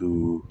going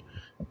to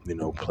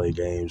play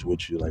games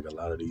with you like a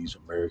lot of these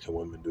American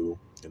women do.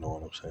 You know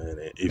what I'm saying?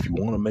 And if you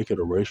want to make it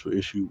a racial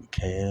issue, we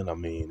can. I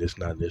mean, it's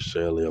not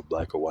necessarily a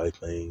black or white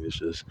thing. It's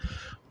just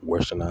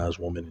westernized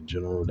woman in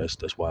general.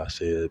 That's why I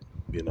said,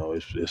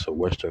 it's a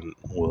Western.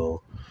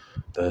 Well,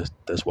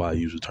 that's why I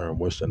use the term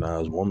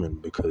westernized woman,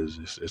 because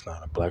it's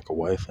not a black or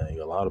white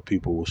thing. A lot of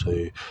people will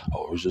say,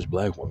 "Oh, it's just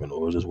black women,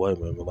 or it's just white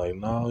women." Like,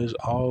 no, it's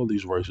all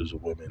these races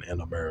of women in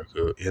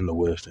America, in the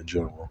West in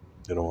general.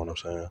 You know what I'm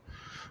saying?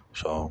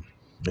 So,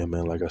 yeah,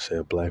 man, like I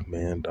said, black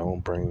man,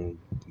 don't bring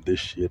this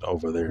shit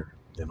over there.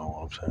 You know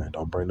what I'm saying?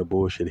 Don't bring the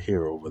bullshit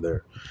here over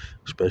there,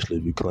 especially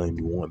if you claim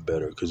you want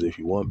better. Because if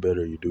you want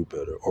better, you do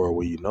better. Or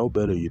when you know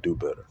better, you do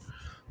better.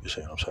 You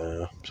see what I'm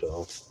saying?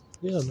 So,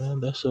 yeah, man,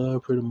 that's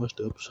pretty much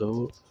the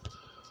episode.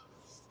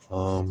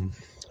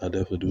 I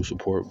definitely do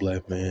support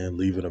black man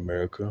leaving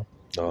America.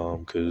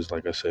 Because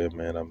like I said,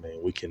 man, I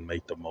mean, we can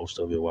make the most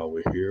of it while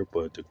we're here,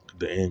 but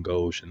the end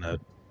goal should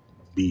not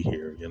be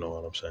here. You know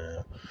what I'm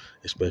saying?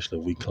 Especially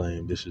if we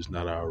claim this is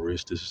not our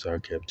risk, this is our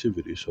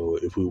captivity. So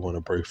if we want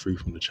to break free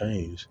from the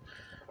chains,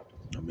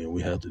 I mean,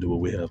 we have to do what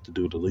we have to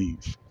do to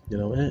leave.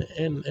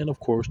 And of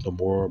course, the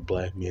more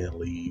black men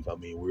leave, I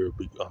mean, we'll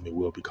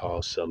be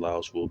called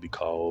sellouts, we'll be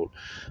called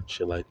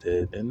shit like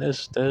that, and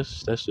that's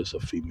just a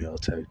female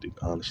tactic,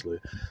 honestly.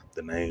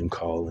 The name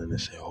calling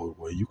and say, "Oh,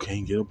 well, you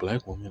can't get a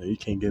black woman, or you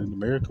can't get an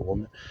American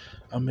woman."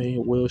 I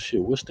mean, well,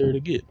 shit, what's there to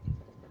get?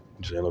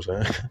 You see what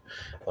I'm saying?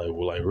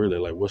 Really,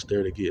 like, what's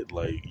there to get?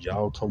 Like,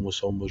 y'all come with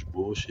so much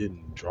bullshit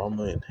and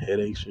drama and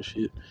headaches and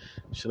shit.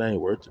 Shit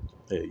ain't worth it.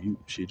 Hey, you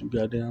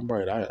goddamn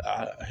right.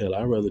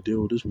 I'd rather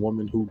deal with this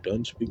woman who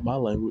doesn't speak my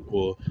language,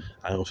 or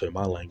I don't say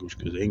my language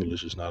because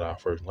English is not our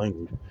first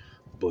language,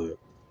 but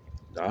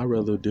I'd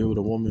rather deal with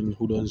a woman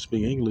who doesn't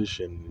speak English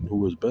and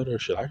who is better.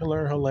 Shit, I can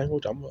learn her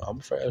language. I'm a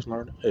fast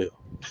learner.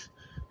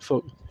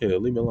 Fuck, hell,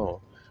 leave me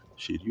alone.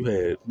 Shit, you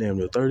had damn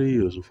near 30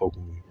 years of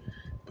fucking with me,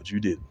 but you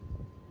didn't.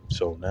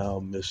 So now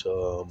Miss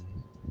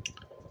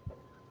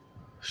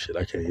shit,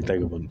 I can't even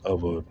think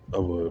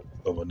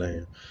of a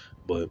name,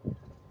 but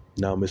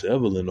now Miss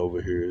Evelyn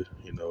over here,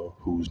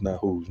 who's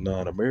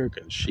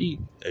non-American, she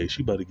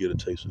about to get a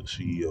taste of the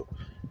CEO.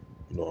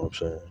 You know what I'm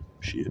saying?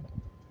 Shit.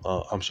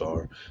 I'm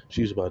sorry.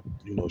 She's about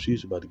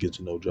to get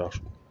to know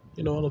Joshua.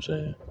 You know what I'm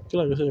saying?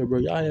 Like I said, bro,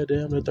 y'all had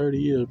damn near 30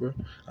 years, bro.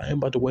 I ain't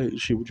about to wait.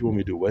 Shit, what you want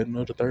me to do? Wait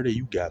another 30?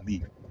 You got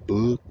me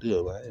booked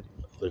up.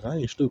 I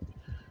ain't stupid.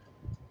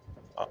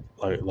 I'm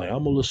a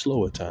little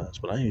slow at times,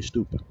 but I ain't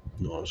stupid.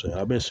 You know what I'm saying?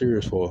 I've been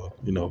serious for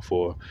a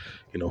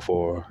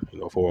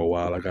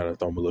while. I gotta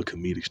throw my little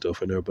comedic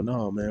stuff in there, but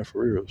no, man,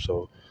 for real.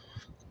 So,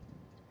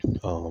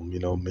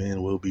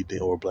 men will be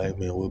deemed, or black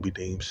men will be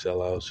deemed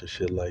sellouts and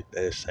shit like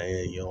that,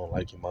 saying you don't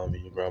like your mom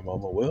and your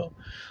grandmama. Well,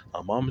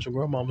 our mamas and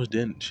grandmamas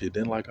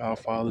didn't like our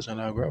fathers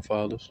and our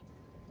grandfathers.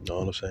 You know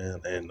what I'm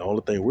saying? And the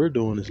only thing we're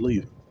doing is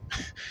leaving.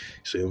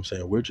 See what I'm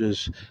saying? We're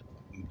just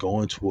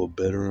going to a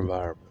better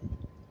environment.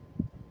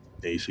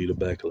 And you see the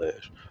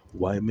backlash.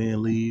 White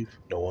men leave,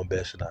 no one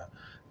bats an eye.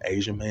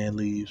 Asian man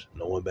leaves,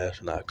 no one bats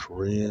an eye.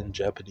 Korean,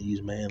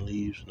 Japanese man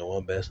leaves, no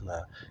one bats an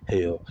eye.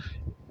 Hell,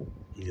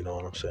 you know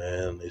what I'm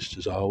saying? It's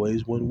just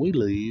always when we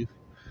leave,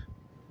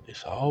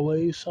 it's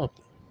always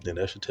something. And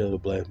that should tell the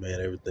black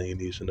man everything he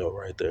needs to know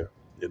right there.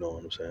 You know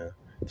what I'm saying?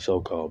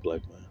 So-called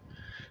black man.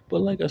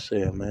 But like I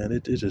said, man,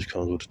 it just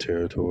comes with the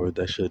territory.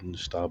 That shouldn't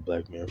stop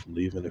black men from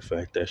leaving. In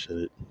fact, that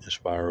should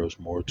inspire us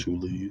more to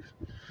leave,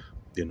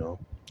 you know?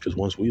 Because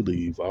once we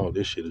leave, all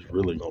this shit is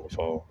really going to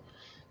fall.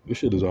 This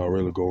shit is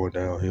already going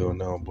downhill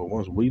now. But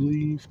once we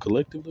leave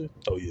collectively,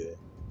 oh yeah,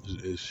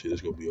 this shit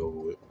is going to be over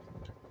with.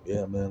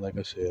 Yeah, man, like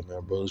I said,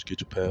 man, brothers,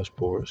 get your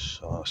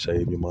passports,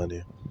 save your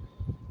money,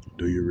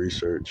 do your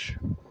research,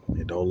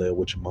 and don't let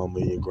what your mama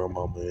and your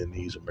grandmama and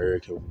these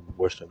American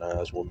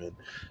westernized women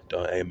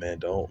don't. Hey man,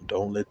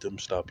 don't let them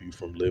stop you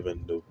from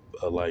living the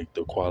like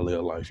the quality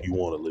of life you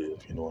want to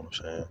live. You know what I'm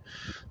saying?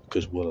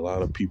 Because what a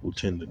lot of people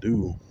tend to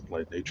do,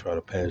 like they try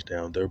to pass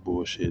down their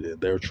bullshit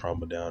and their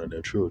trauma down to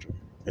their children,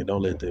 and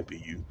don't let that be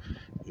you.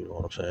 You know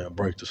what I'm saying?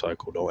 Break the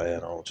cycle. Don't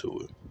add on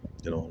to it.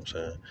 You know what I'm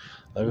saying?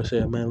 Like I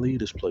said, man, leave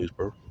this place,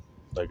 bro.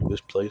 Like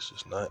this place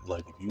is not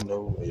like if you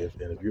know if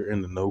you're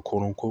in the know,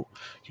 quote unquote,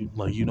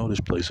 you know this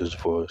place is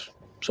for us.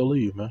 So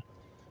leave, man.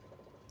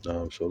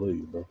 So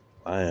leave, bro.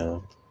 I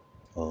am.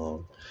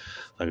 Um,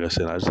 like I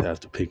said, I just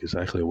have to pick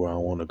exactly where I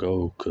want to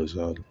go because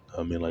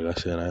I mean, like I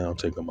said, I am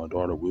taking my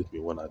daughter with me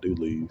when I do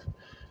leave.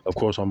 Of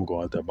course, I'm gonna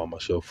go out there by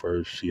myself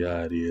first, see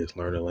how it is,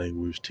 learn the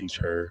language, teach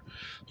her.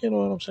 You know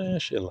what I'm saying?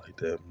 Shit like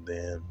that. And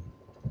then,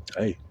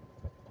 hey,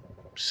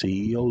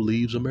 CEO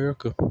leaves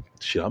America.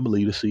 Shit, I'm gonna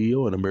leave the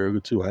CEO in America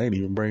too. I ain't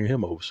even bringing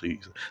him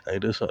overseas.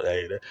 Ain't this?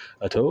 Hey,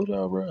 I told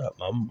y'all, bro.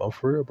 I'm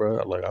for real,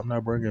 bro. Like I'm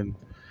not bringing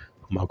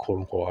my quote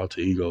unquote alter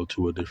ego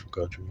to a different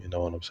country. You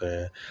know what I'm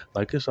saying?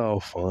 Like it's all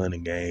fun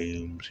and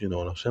games. You know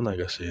what I'm saying?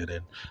 Like I said,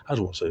 and I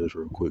just want to say this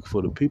real quick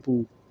for the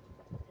people.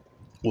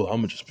 Well, I'm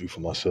gonna just speak for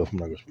myself. I'm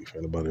not gonna speak for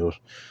anybody else.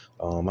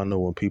 I know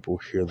when people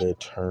hear that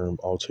term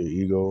alter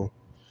ego,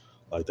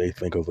 like they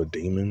think of a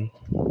demon.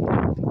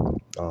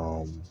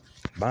 Um,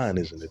 Mine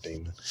isn't a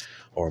demon,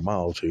 or my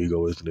alter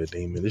ego isn't a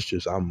demon. It's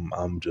just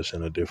I'm just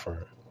in a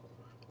different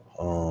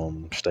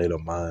state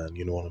of mind.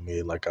 You know what I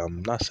mean? Like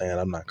I'm not saying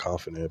I'm not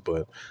confident,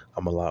 but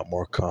I'm a lot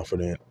more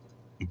confident,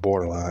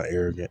 borderline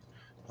arrogant.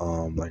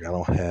 Like I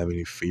don't have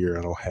any fear.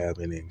 I don't have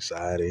any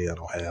anxiety. I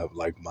don't have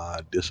like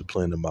my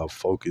discipline and my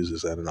focus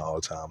is at an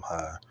all time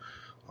high.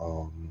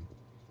 Um,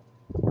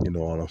 you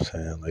know what I'm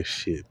saying? Like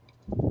shit.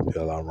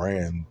 Hell, I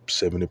ran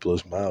 70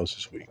 plus miles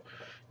this week.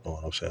 You know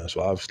what I'm saying?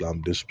 So obviously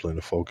I'm disciplined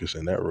and focused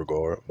in that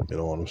regard. You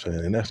know what I'm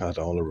saying? And that's not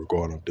the only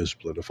regard I'm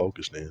disciplined and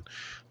focused in.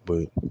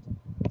 But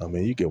I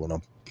mean you get what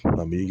I'm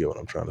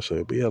trying to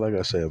say. But yeah, like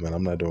I said, man,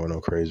 I'm not doing no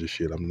crazy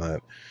shit. I'm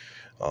not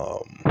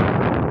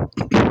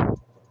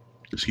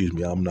excuse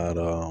me, I'm not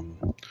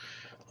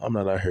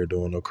out here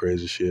doing no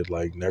crazy shit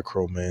like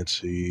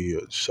necromancy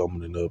or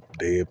summoning up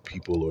dead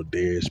people or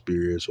dead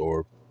spirits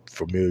or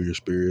familiar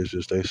spirits,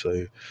 as they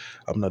say.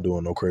 I'm not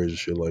doing no crazy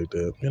shit like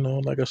that. You know,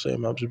 like I said,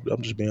 man,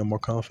 I'm just being more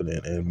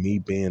confident. And me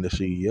being the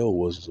CEO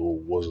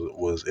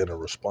was in a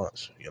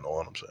response. You know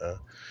what I'm saying?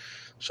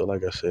 So,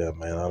 like I said,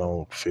 man, I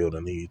don't feel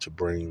the need to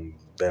bring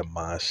that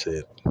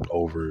mindset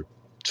over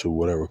to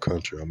whatever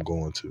country I'm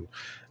going to.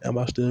 Am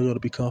I still going to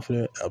be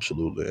confident?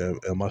 Absolutely.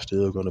 Am I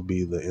still going to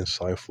be the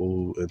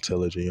insightful,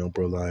 intelligent young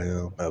brother I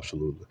am?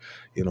 Absolutely.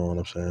 You know what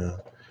I'm saying?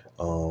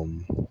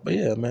 But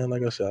yeah, man,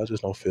 like I said, I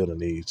just don't feel the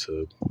need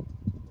to.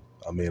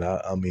 I mean,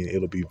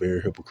 it'll be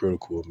very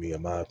hypocritical of me,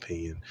 in my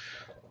opinion,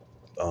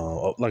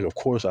 like of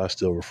course I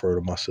still refer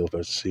to myself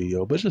as a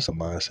CEO, but it's just a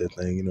mindset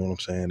thing, you know what I'm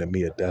saying? And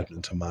me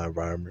adapting to my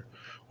environment,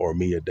 or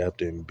me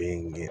adapting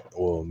being in,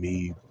 or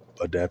me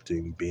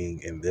adapting being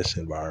in this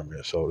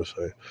environment, so to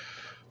say.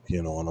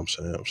 You know what I'm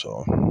saying?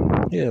 So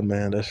yeah,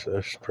 man, that's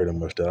pretty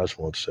much that. I just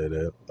want to say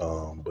that.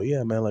 But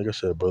yeah, man, like I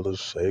said, brothers,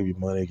 save your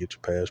money, get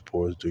your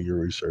passports, do your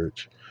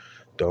research.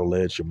 Don't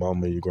let your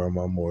mama, your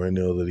grandmama, or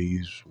any other of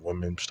these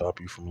women stop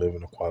you from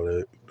living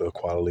the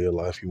quality of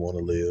life you want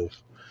to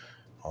live.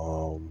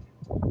 Um,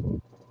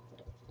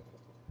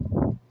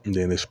 And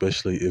then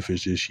especially if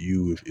it's just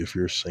you, if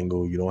you're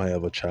single, you don't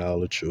have a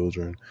child or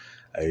children,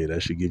 hey,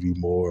 that should give you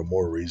more and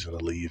more reason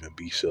to leave and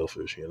be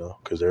selfish, you know,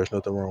 because there's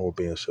nothing wrong with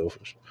being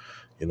selfish.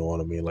 You know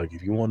what I mean? Like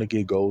if you want to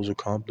get goals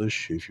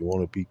accomplished, if you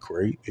want to be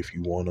great, if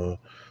you want to,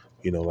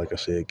 you know, like I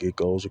said, get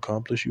goals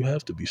accomplished, you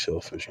have to be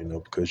selfish, you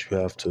know, because you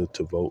have to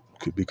vote,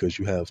 because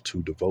you have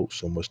to devote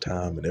so much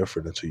time and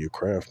effort into your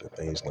craft and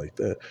things like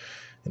that.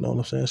 You know what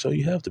I'm saying? So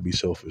you have to be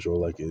selfish, or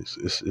like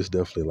it's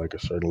definitely like a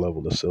certain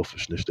level of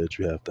selfishness that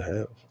you have to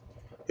have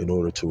in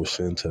order to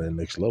ascend to the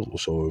next level.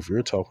 So if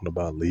you're talking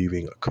about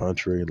leaving a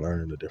country,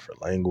 learning a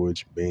different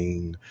language,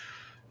 being,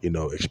 you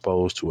know,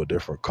 exposed to a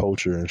different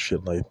culture and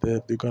shit like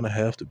that, you're gonna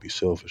have to be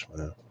selfish,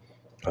 man.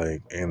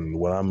 Like, and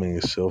what I mean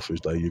is selfish,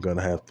 like you're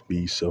gonna have to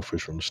be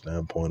selfish from the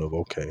standpoint of,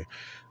 okay,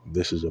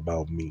 this is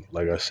about me.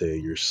 Like I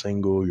said, you're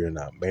single, you're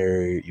not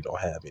married, you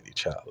don't have any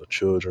child or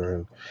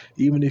children.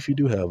 Even if you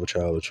do have a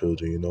child or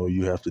children, you know,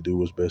 you have to do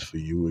what's best for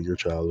you and your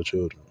child or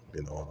children.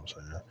 You know what I'm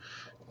saying?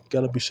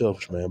 Gotta be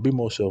selfish, man. Be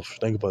more selfish.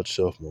 Think about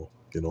yourself more.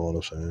 You know what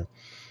I'm saying?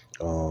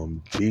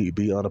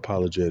 Be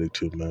unapologetic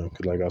too, man.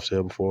 Because like I've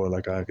said before,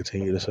 like I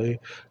continue to say,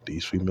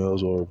 these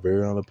females are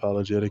very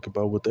unapologetic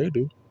about what they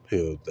do.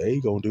 Hell, they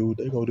gonna do what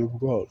they gonna do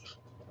regardless.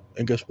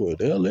 And guess what?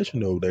 They'll let you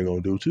know what they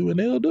gonna do too, and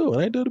they'll do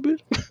it. Ain't that a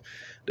bitch?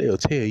 They'll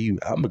tell you,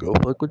 I'm gonna go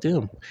fuck with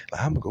them.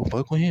 Like, I'm gonna go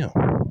fuck with him.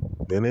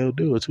 Then they'll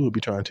do it too. Be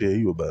trying to tell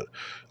you about it.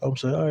 I'm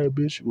saying, all right,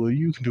 bitch. Well,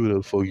 you can do whatever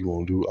the fuck you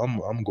want to do. I'm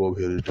gonna go over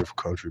here to a different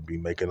country, be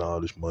making all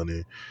this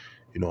money.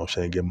 You know what I'm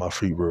saying? Get my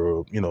feet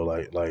rubbed. You know,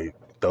 like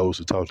those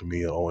who talk to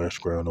me on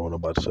Instagram know what I'm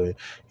about to say.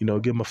 You know,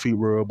 get my feet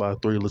rubbed by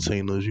 3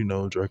 Latinas. You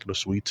know, drinking a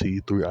sweet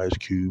tea, 3 ice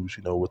cubes.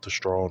 You know, with the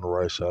straw on the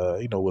right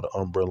side. You know, with an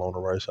umbrella on the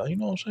right side. You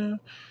know what I'm saying?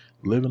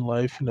 Living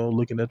life. You know,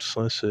 looking at the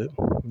sunset.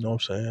 You know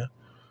what I'm saying?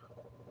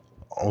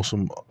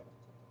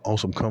 On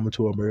some coming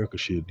to America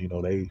shit, you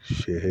know, they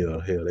shit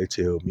hell, they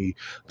tell me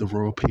the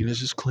royal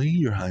penis is clean,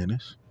 your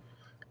highness.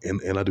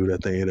 And I do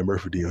that thing in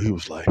Murphy deal. He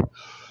was like,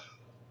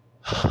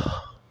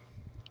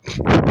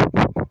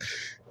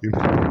 you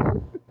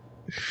know,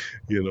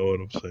 you know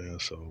what I'm saying?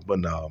 So, but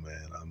nah,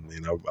 man, I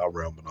mean, I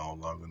rambled on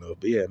long enough.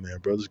 But yeah, man,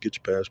 brothers, get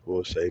your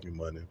passport, save your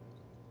money,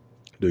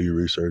 do your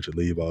research, and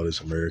leave all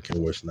this American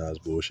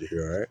westernized bullshit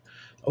here, all right?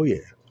 Oh,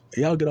 yeah.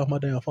 Y'all get off my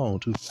damn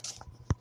phone, too.